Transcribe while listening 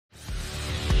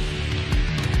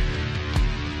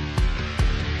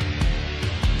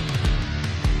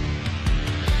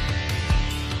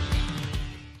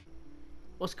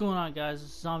What's going on, guys?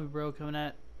 It's Zombie Bro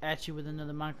coming at you with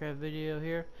another Minecraft video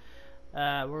here.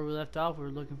 Where we left off, we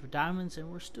were looking for diamonds,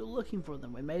 and we're still looking for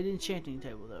them. We made an enchanting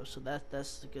table though, so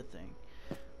that's the good thing.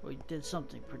 We did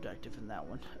something productive in that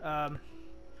one. I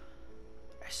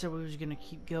said we was gonna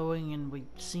keep going, and we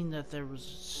seen that there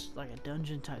was like a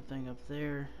dungeon type thing up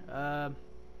there.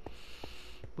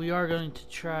 We are going to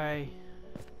try.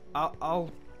 I'll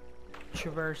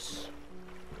traverse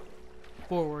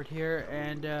forward here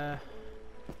and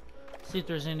see if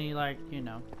there's any, like, you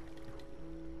know,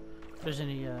 if there's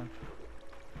any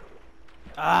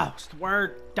what's the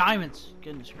word? Diamonds.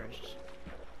 Goodness gracious,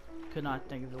 could not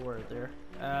think of the word there.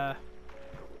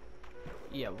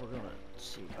 Yeah, we're gonna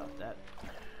see about that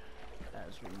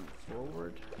as we move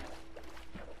forward.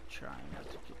 Trying not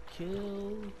to get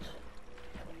killed.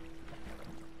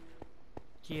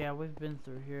 Yeah, we've been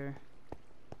through here.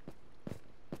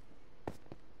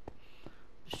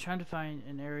 Just trying to find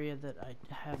an area that I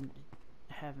haven't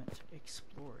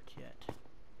explored yet.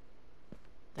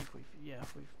 I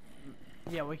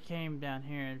think we came down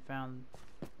here and found.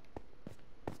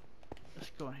 Let's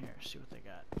go in here and see what they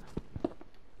got.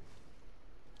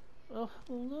 Well,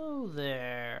 hello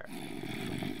there.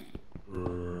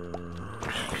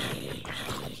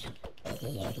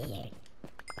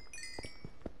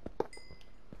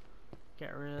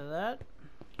 Get rid of that.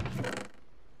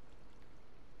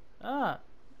 Ah,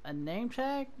 a name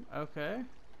tag? Okay.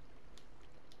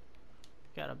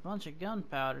 Got a bunch of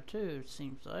gunpowder too, it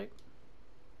seems like.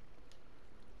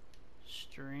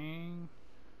 String.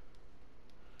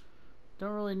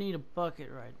 Don't really need a bucket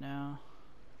right now.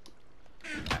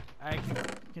 I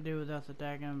can do without the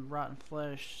daggum rotten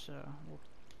flesh, so we'll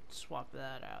swap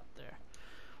that out there.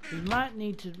 We might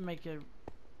need to make a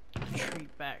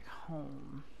retreat back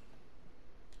home.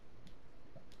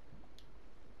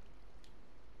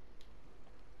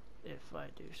 If I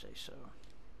do say so.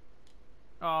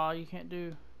 Oh, you can't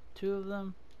do two of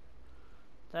them?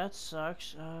 That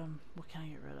sucks. What can I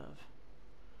get rid of?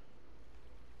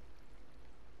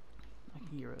 I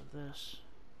can get rid of this.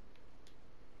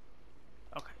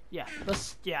 Okay,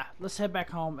 let's head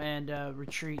back home and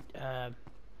retreat,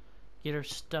 get our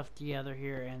stuff together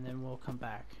here, and then we'll come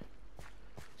back.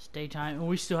 It's daytime, and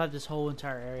we still have this whole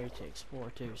entire area to explore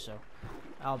too, so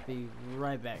I'll be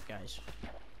right back, guys.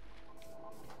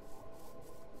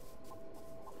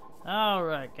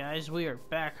 Alright, guys, we are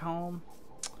back home.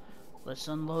 Let's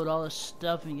unload all this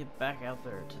stuff and get back out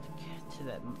there to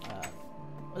that,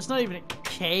 it's not even a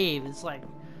cave, it's like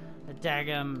a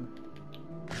daggum,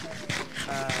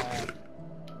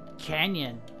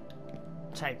 canyon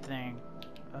type thing.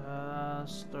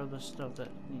 Let's throw the stuff that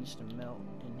needs to melt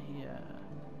in here.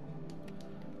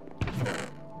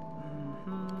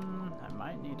 I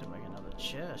might need to make another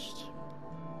chest.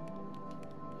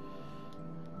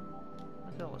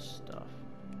 Look at all this stuff.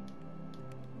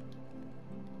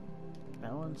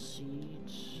 Melon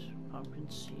seeds, pumpkin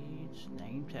seeds,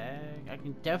 name tag. I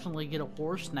can definitely get a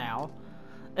horse now.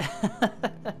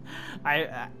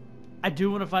 I do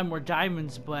want to find more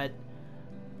diamonds, but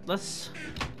let's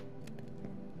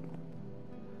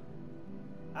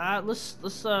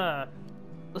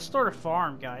start a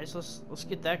farm, guys. Let's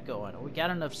get that going. We got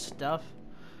enough stuff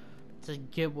to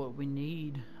get what we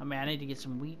need. I mean, I need to get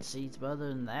some wheat seeds, but other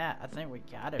than that, I think we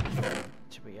got it,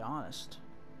 to be honest.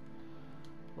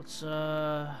 Let's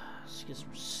get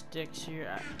some sticks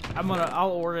here. I'll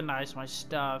organize my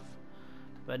stuff,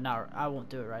 but no, I won't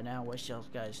do it right now. Waste y'all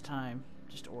guys' time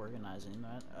just organizing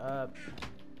that.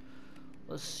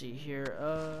 Let's see here.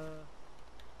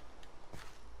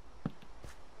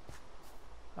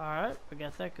 All right, we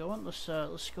got that going. Let's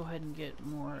go ahead and get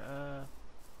more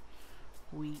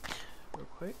wheat real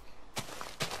quick.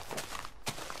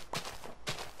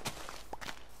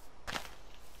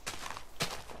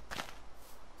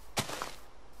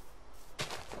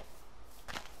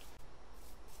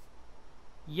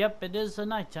 Yep, it is the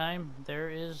nighttime. There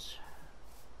is.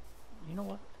 You know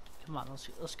what? Come on, let's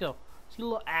go. Let's get a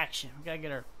little action. We gotta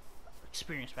get our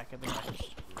experience back up in here.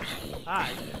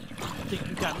 Alright. I think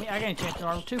you got me. I got enchanted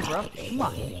armor too, bro. Come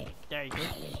on. There you go.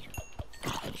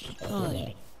 Oh,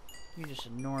 you just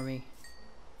ignore me.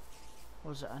 What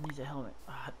was it? I need the helmet.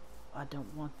 I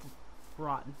don't want the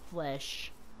rotten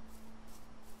flesh.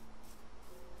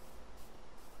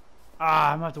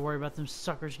 I'm gonna have to worry about them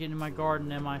suckers getting in my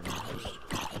garden, am I?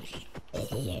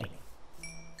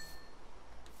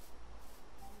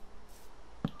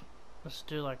 Let's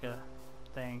do like a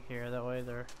thing here, that way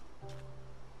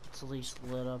it's at least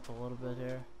lit up a little bit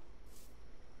here.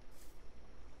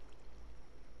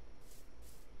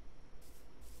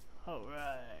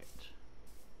 Alright.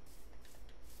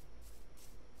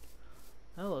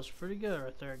 That was pretty good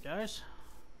right there, guys.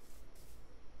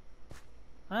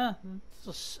 Huh?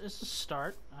 It's a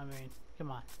start. I mean,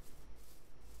 come on.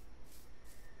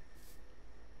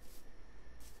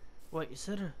 Wait, you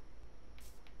said a...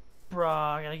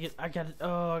 Bruh, I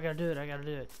gotta do it. I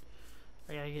gotta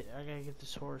get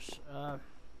this horse.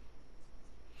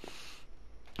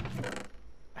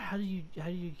 How do you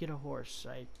get a horse?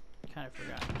 I kind of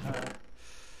forgot.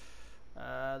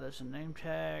 There's a name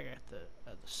tag at the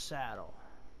saddle.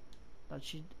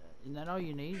 Isn't that all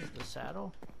you need is the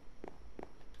saddle?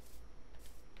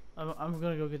 I'm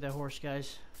gonna go get that horse,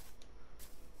 guys.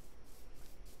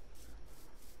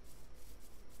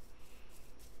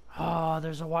 Oh,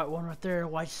 there's a white one right there, a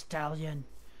white stallion.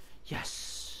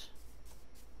 Yes.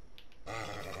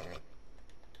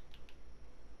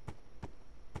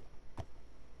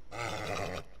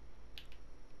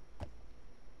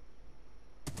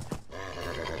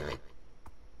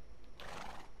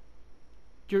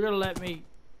 You're gonna let me...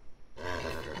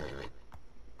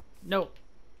 No.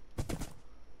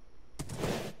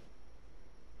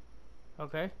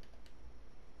 Okay.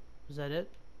 Is that it?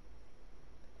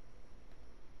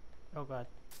 Oh god.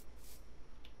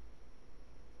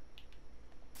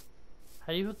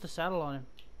 How do you put the saddle on him?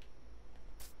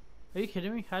 Are you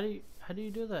kidding me? How do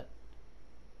you do that?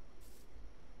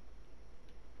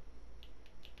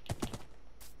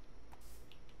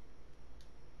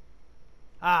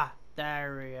 Ah,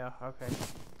 there we go. Okay.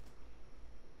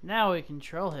 Now we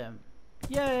control him.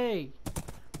 Yay!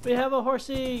 We have a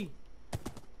horsey!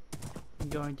 I'm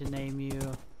going to name you...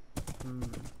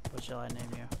 what shall I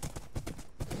name you?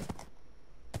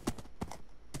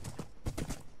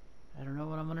 I don't know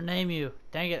what I'm gonna name you.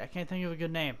 Dang it, I can't think of a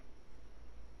good name.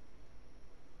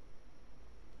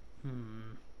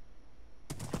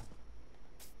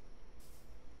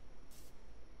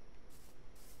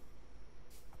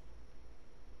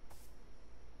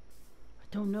 I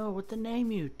don't know what to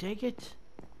name you. Take it.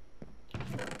 I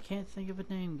can't think of a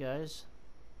name, guys.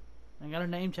 I got a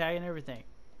name tag and everything.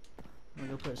 I'm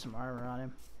gonna go put some armor on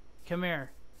him. Come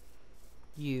here.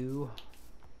 You.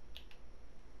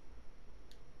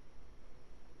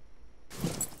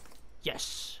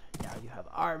 Yes. Now you have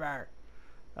armor.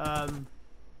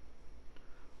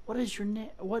 What is your name?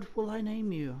 What will I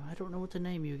name you? I don't know what to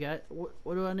name you, guys.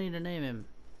 What do I need to name him?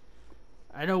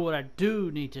 I know what I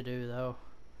do need to do, though.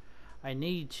 I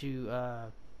need to,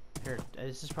 here,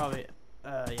 this is probably,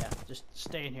 yeah, just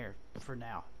stay in here for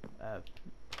now.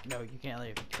 No, you can't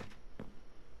leave.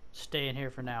 Stay in here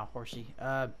for now, horsey.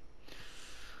 I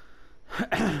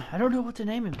don't know what to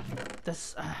name him.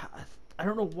 That's, I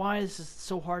don't know why this is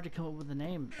so hard to come up with a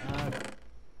name.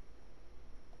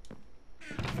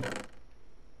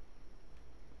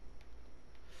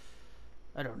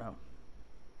 I don't know.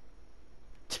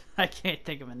 I can't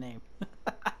think of a name.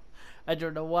 I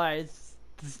don't know why. It's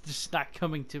just not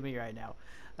coming to me right now.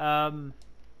 I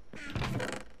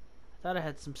thought I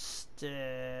had some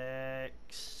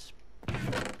sticks.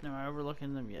 Am I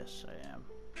overlooking them? Yes, I am.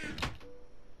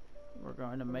 We're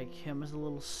going to make him as a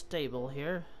little stable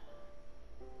here.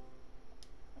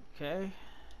 Okay.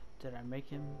 Did I make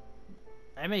him?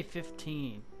 I made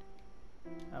 15.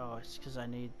 Oh, it's because I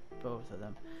need both of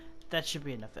them. That should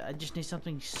be enough. I just need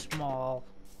something small.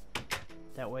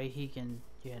 That way he can,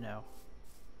 you know.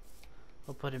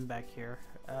 We'll put him back here.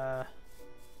 Yeah,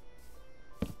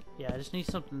 I just need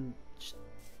something just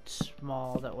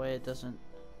small. That way it doesn't...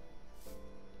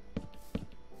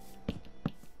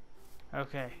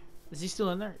 Okay. Is he still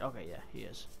in there? Okay, yeah, he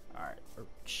is. Alright. Or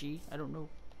she? I don't know.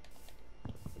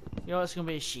 You know, it's gonna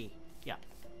be a she. Yeah.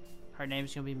 Her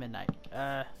name's gonna be Midnight.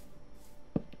 Let's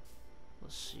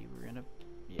see, we're gonna...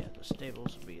 Yeah, the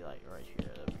stables will be like right here.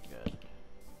 That'd be good.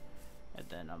 And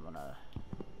then I'm gonna...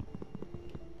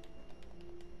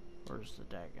 Where's the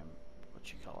daggum?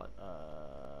 What you call it?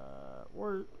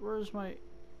 Where's my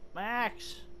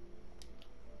axe?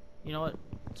 You know what?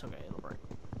 It's okay. It'll break.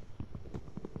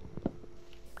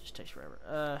 Just takes forever.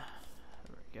 There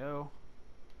we go.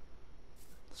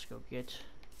 Let's go get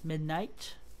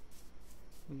Midnight.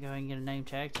 We go and get a name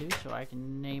tag too, so I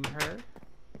can name her.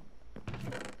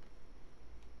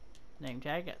 Name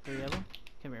tag. Got 3 of them.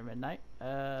 Come here, Midnight.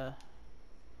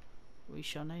 We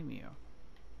shall name you.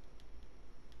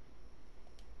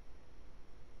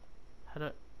 How, can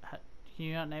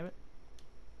you not name it?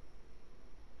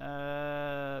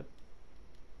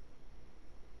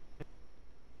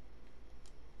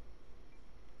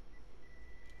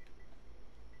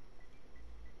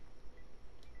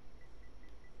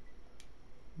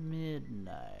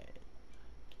 Midnight.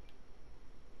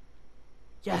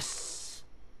 Yes!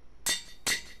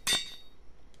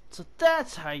 So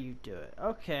that's how you do it.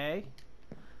 Okay.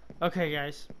 Okay,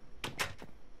 guys.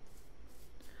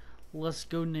 Let's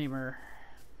go name her.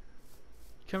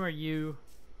 Come here, you.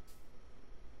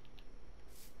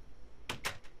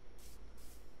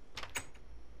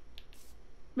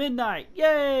 Midnight!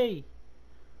 Yay!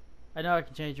 I know I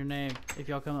can change her name if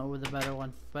y'all come up with a better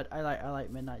one, but I like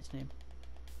Midnight's name.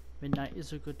 Midnight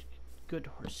is a good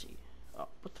horsey. Oh,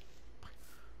 what the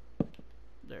fuck?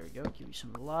 There we go. Give you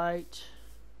some light.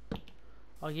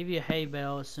 I'll give you a hay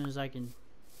bale as soon as I can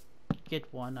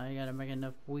get one. I gotta make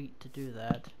enough wheat to do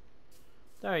that.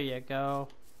 There you go.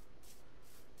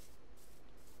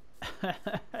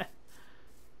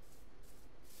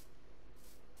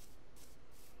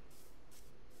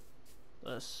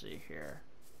 Let's see here.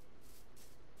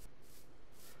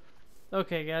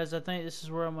 Okay, guys, I think this is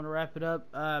where I'm gonna wrap it up.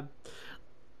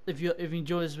 If you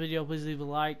enjoy this video, please leave a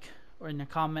like or in a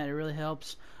comment. It really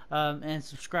helps. And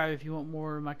subscribe if you want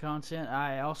more of my content.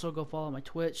 I also go follow my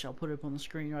Twitch. I'll put it up on the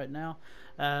screen right now.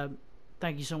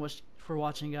 Thank you so much for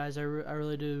watching, guys. I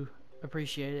really do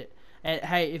appreciate it. And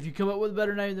hey, if you come up with a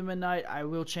better name than Midnight, I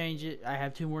will change it. I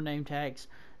have 2 more name tags.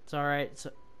 It's alright.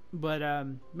 So, but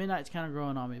Midnight's kind of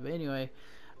growing on me. But anyway,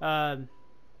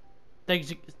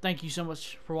 thank you so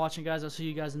much for watching, guys. I'll see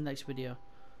you guys in the next video.